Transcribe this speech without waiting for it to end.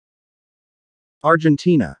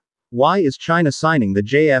Argentina. Why is China signing the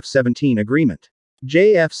JF-17 agreement?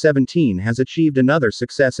 JF-17 has achieved another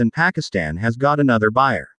success and Pakistan has got another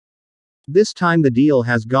buyer. This time the deal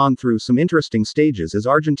has gone through some interesting stages as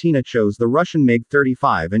Argentina chose the Russian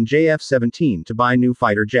MiG-35 and JF-17 to buy new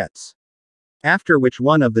fighter jets. After which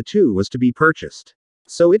one of the two was to be purchased.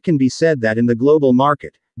 So it can be said that in the global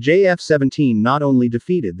market, JF-17 not only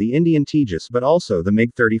defeated the Indian Tejas but also the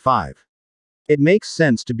MiG-35. It makes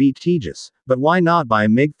sense to beat Tejas, but why not buy a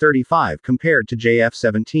MiG-35 compared to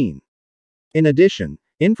JF-17? In addition,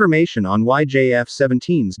 information on why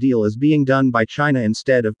JF-17's deal is being done by China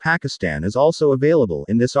instead of Pakistan is also available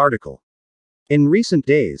in this article. In recent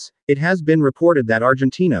days, it has been reported that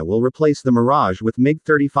Argentina will replace the Mirage with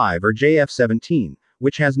MiG-35 or JF-17,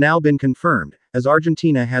 which has now been confirmed, as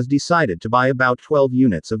Argentina has decided to buy about 12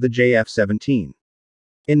 units of the JF-17.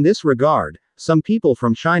 In this regard, some people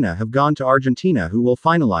from China have gone to Argentina who will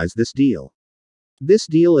finalize this deal. This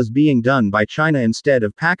deal is being done by China instead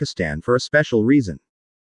of Pakistan for a special reason.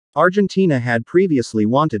 Argentina had previously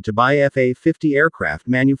wanted to buy FA-50 aircraft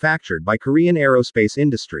manufactured by Korean Aerospace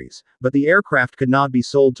Industries, but the aircraft could not be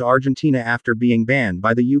sold to Argentina after being banned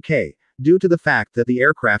by the UK, due to the fact that the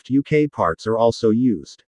aircraft UK parts are also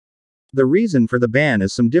used. The reason for the ban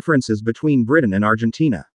is some differences between Britain and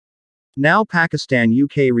Argentina. Now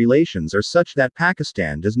Pakistan-UK relations are such that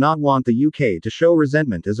Pakistan does not want the UK to show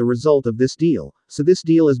resentment as a result of this deal, so this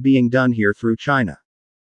deal is being done here through China.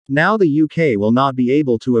 Now the UK will not be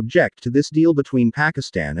able to object to this deal between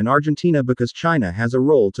Pakistan and Argentina because China has a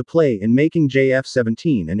role to play in making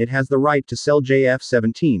JF-17 and it has the right to sell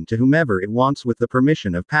JF-17 to whomever it wants with the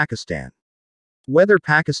permission of Pakistan. Whether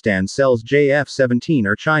Pakistan sells JF-17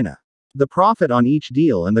 or China, the profit on each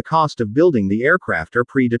deal and the cost of building the aircraft are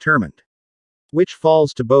predetermined, which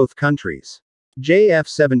falls to both countries.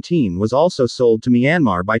 JF-17 was also sold to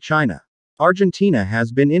Myanmar by China. Argentina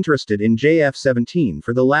has been interested in JF-17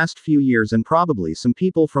 for the last few years and probably some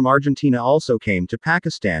people from Argentina also came to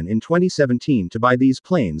Pakistan in 2017 to buy these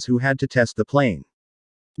planes who had to test the plane.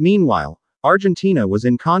 Meanwhile, Argentina was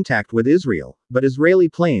in contact with Israel, but Israeli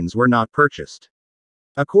planes were not purchased.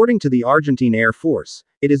 According to the Argentine Air Force,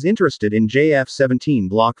 it is interested in JF-17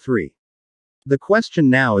 Block 3. The question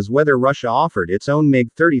now is whether Russia offered its own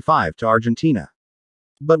MiG-35 to Argentina.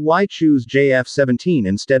 But why choose JF-17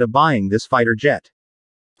 instead of buying this fighter jet?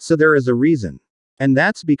 So there is a reason. And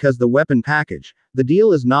that's because the weapon package, the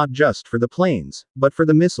deal is not just for the planes, but for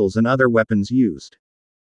the missiles and other weapons used.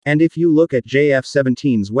 And if you look at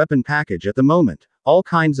JF-17's weapon package at the moment, all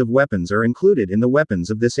kinds of weapons are included in the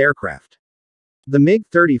weapons of this aircraft. The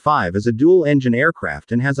MiG-35 is a dual-engine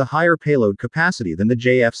aircraft and has a higher payload capacity than the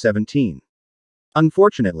JF-17.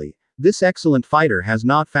 Unfortunately, this excellent fighter has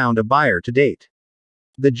not found a buyer to date.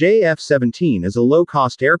 The JF-17 is a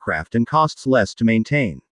low-cost aircraft and costs less to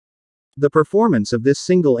maintain. The performance of this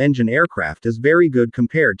single-engine aircraft is very good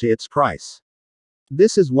compared to its price.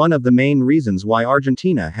 This is one of the main reasons why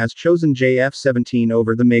Argentina has chosen JF-17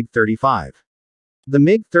 over the MiG-35. The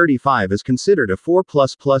MiG-35 is considered a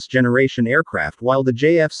 4++ generation aircraft while the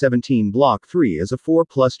JF-17 Block 3 is a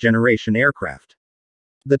 4+ generation aircraft.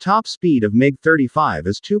 The top speed of MiG-35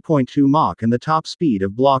 is 2.2 Mach and the top speed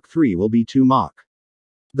of Block 3 will be 2 Mach.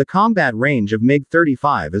 The combat range of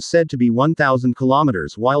MiG-35 is said to be 1,000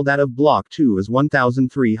 km while that of Block 2 is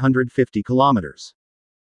 1,350 km.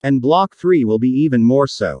 And Block 3 will be even more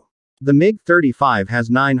so. The MiG-35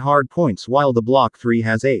 has 9 hard points while the Block 3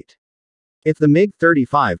 has 8. If the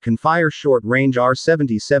MiG-35 can fire short-range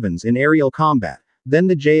R-77s in aerial combat, then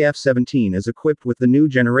the JF-17 is equipped with the new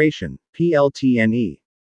generation, PLTNE.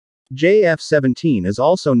 JF-17 is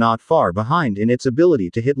also not far behind in its ability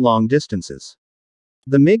to hit long distances.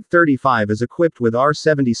 The MiG-35 is equipped with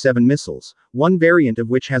R-77 missiles, one variant of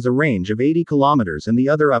which has a range of 80 km and the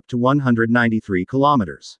other up to 193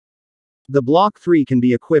 km. The Block 3 can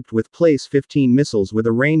be equipped with Place-15 missiles with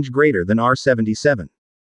a range greater than R-77.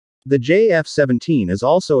 The JF-17 is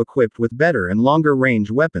also equipped with better and longer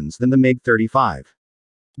range weapons than the MiG-35.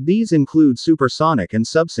 These include supersonic and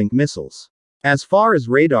subsync missiles. As far as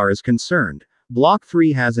radar is concerned, Block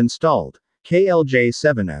 3 has installed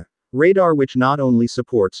KLJ-7A radar which not only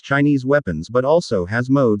supports Chinese weapons but also has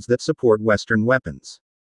modes that support Western weapons.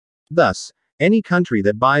 Thus, any country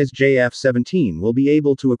that buys JF-17 will be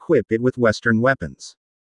able to equip it with Western weapons.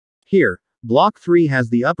 Here, Block 3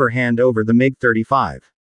 has the upper hand over the MiG-35.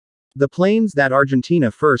 The planes that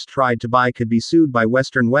Argentina first tried to buy could be sued by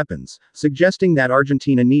Western weapons, suggesting that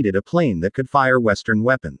Argentina needed a plane that could fire Western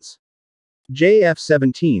weapons.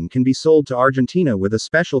 JF-17 can be sold to Argentina with a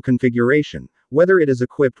special configuration, whether it is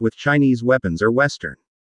equipped with Chinese weapons or Western.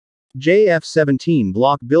 JF-17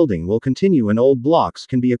 block building will continue and old blocks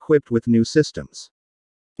can be equipped with new systems.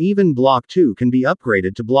 Even Block 2 can be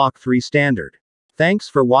upgraded to Block 3 standard. Thanks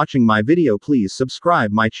for watching my video. Please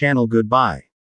subscribe my channel. Goodbye.